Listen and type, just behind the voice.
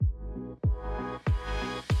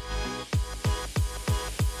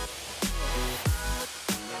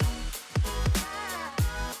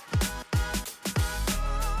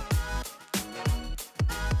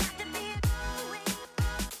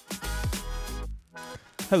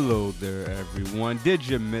Hello there, everyone. Did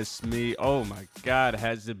you miss me? Oh my God,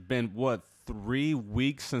 has it been, 3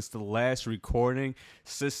 weeks since the last recording?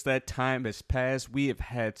 Since that time has passed, we have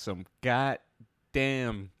had some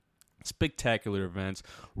goddamn spectacular events.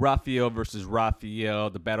 Raphael versus Raphael.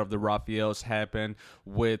 The Battle of the Raphaels happened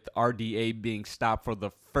with RDA being stopped for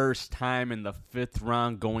the first time in the 5th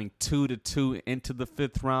round, going 2-2 into the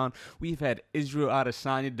 5th round. We've had Israel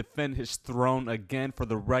Adesanya defend his throne again for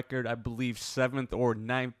the record, I believe 7th or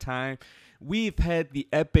 9th time. We've had the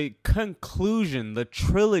epic conclusion, the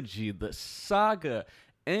trilogy, the saga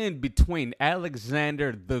in between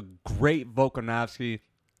Alexander the Great Volkanovski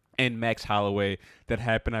and Max Holloway that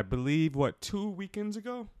happened, I believe, 2 weekends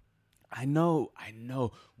ago? I know.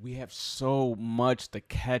 We have so much to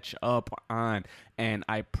catch up on, and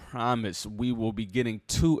I promise we will be getting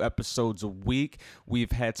 2 episodes a week.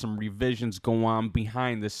 We've had some revisions go on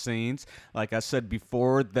behind the scenes. Like I said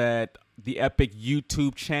before, that the Epic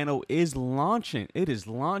YouTube channel is launching. It is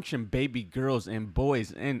launching, baby girls and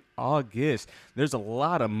boys, in August. There's a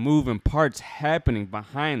lot of moving parts happening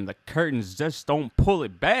behind the curtains. Just don't pull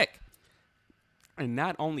it back. And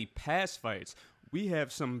not only past fights, we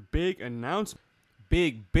have some big announcements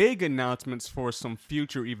for some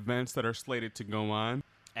future events that are slated to go on.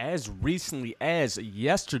 As recently as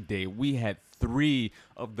yesterday, we had 3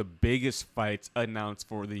 of the biggest fights announced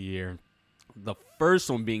for the year. The first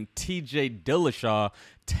one being TJ Dillashaw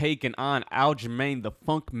taking on Aljamain, the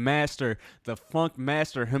Funk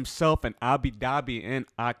Master himself in Abu Dhabi in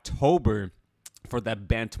October for that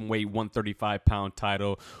bantamweight 135-pound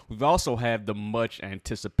title. We've also had the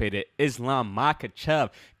much-anticipated Islam Makhachev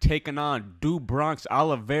taking on Do Bronx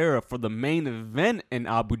Oliveira for the main event in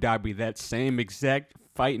Abu Dhabi that same exact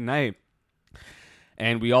fight night.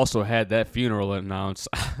 And we also had that funeral announced.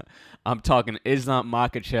 I'm talking Islam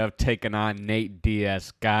Makhachev taking on Nate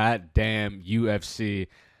Diaz. Goddamn UFC.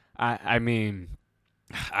 I mean,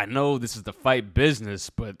 I know this is the fight business,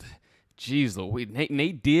 but jeez Louise,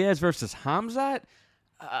 Nate Diaz versus Hamzat?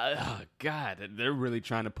 God, they're really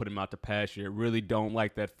trying to put him out to pasture. Really don't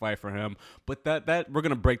like that fight for him. But that we're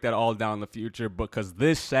going to break that all down in the future, because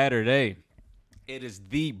this Saturday, it is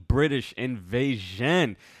the British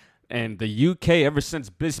invasion. And the UK, ever since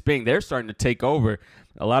Bisping, they're starting to take over.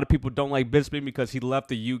 A lot of people don't like Bisping because he left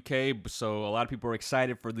the UK, so a lot of people are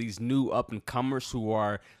excited for these new up-and-comers who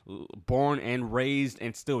are born and raised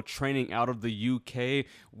and still training out of the UK.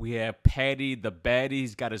 We have Paddy, the baddy.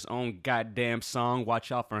 He's got his own goddamn song.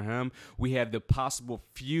 Watch out for him. We have the possible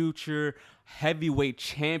future heavyweight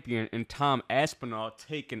champion in Tom Aspinall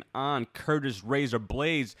taking on Curtis Razor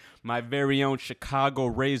Blaydes, my very own Chicago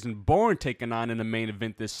raised and born, taking on in the main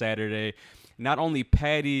event this Saturday. Not only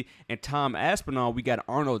Paddy and Tom Aspinall, we got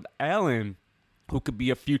Arnold Allen, who could be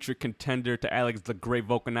a future contender to Alex the Great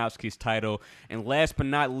Volkanovski's title. And last but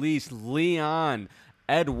not least, Leon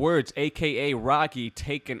Edwards, a.k.a. Rocky,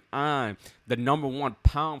 taking on the number 1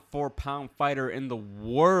 pound-for-pound fighter in the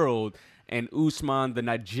world, and Usman, the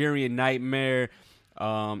Nigerian Nightmare,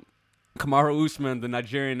 Kamaru Usman, the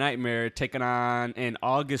Nigerian Nightmare, taking on in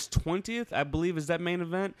August 20th, I believe, is that main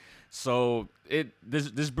event. So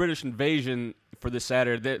this British invasion for this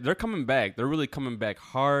Saturday, they're coming back. They're really coming back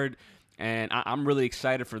hard, and I'm really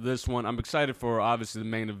excited for this one. I'm excited for, obviously, the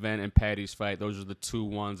main event and Paddy's fight. Those are the 2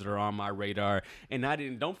 ones that are on my radar.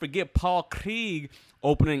 And don't forget Paul Krieg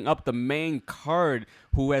opening up the main card,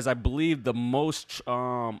 who has, I believe, the most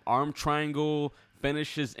arm triangle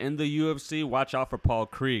finishes in the UFC. Watch out for Paul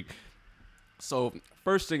Krieg. So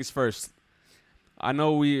first things first. I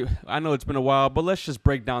know it's been a while, but let's just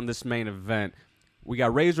break down this main event. We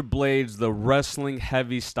got Razor Blaydes, the wrestling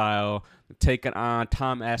heavy style, taking on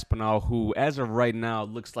Tom Aspinall, who, as of right now,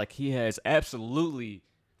 looks like he has absolutely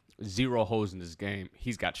 0 holes in his game.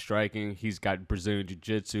 He's got striking, he's got Brazilian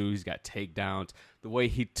Jiu-Jitsu, he's got takedowns. The way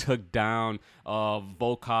he took down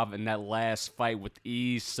Volkov in that last fight with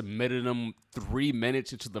ease, submitted him 3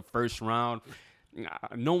 minutes into the first round.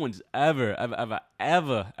 No one's ever done that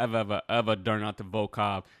to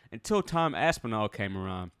Volkov until Tom Aspinall came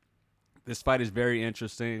around. This fight is very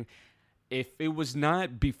interesting. If it was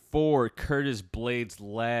not before Curtis Blaydes'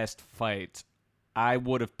 last fight, I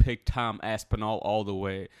would have picked Tom Aspinall all the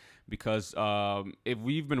way. Because if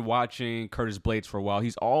we've been watching Curtis Blaydes for a while,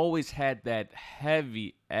 he's always had that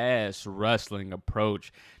heavy-ass wrestling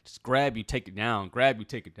approach. Just grab you, take it down. Grab you,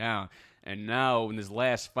 take it down. And now, in his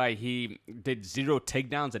last fight, he did 0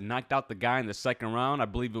 takedowns and knocked out the guy in the second round. I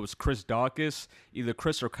believe it was Chris Dawkins, either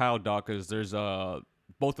Chris or Kyle Dawkins. There's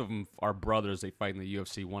both of them are brothers. They fight in the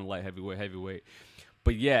UFC, one light heavyweight.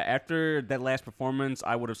 But yeah, after that last performance,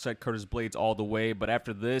 I would have said Curtis Blaydes all the way. But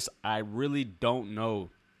after this, I really don't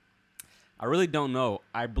know. I really don't know.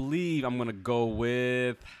 I believe I'm going to go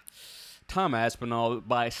with Tom Aspinall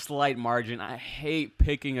by a slight margin. I hate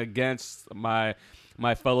picking against my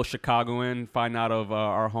fellow Chicagoan, fighting out of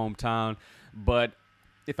our hometown. But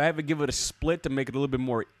if I have to give it a split to make it a little bit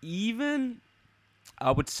more even, I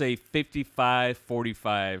would say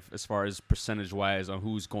 55-45 as far as percentage-wise on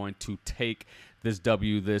who's going to take this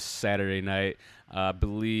W this Saturday night. I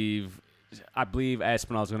believe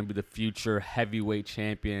Aspinall is going to be the future heavyweight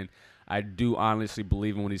champion. I do honestly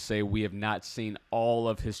believe in when he say we have not seen all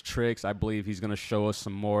of his tricks. I believe he's going to show us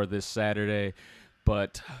some more this Saturday.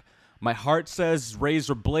 But my heart says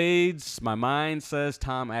Razor Blaydes. My mind says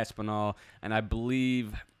Tom Aspinall. And I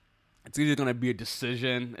believe it's either going to be a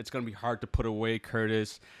decision. It's going to be hard to put away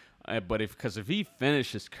Curtis. But if he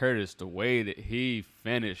finishes Curtis the way that he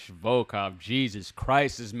finished Volkov, Jesus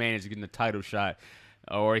Christ, this man is getting the title shot.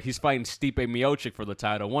 Or he's fighting Stipe Miocic for the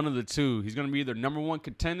title. One of the two. He's going to be either number one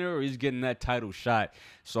contender or he's getting that title shot.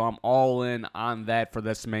 So I'm all in on that for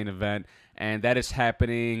this main event. And that is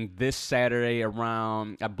happening this Saturday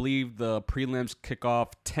around, I believe the prelims kick off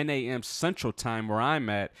 10 a.m. Central Time where I'm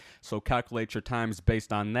at. So calculate your times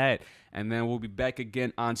based on that. And then we'll be back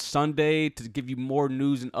again on Sunday to give you more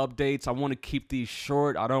news and updates. I want to keep these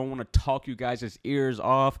short. I don't want to talk you guys' ears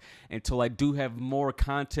off until I do have more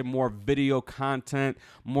content, more video content,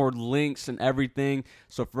 more links and everything.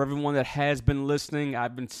 So for everyone that has been listening,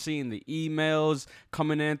 I've been seeing the emails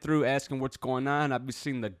coming in through asking what's going on. I've been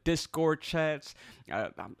seeing the Discord chats. I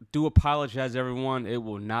do apologize, everyone. It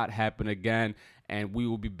will not happen again. And we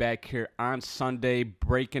will be back here on Sunday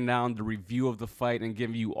breaking down the review of the fight and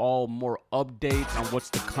giving you all more updates on what's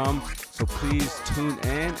to come. So please tune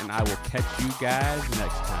in, and I will catch you guys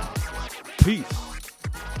next time. Peace.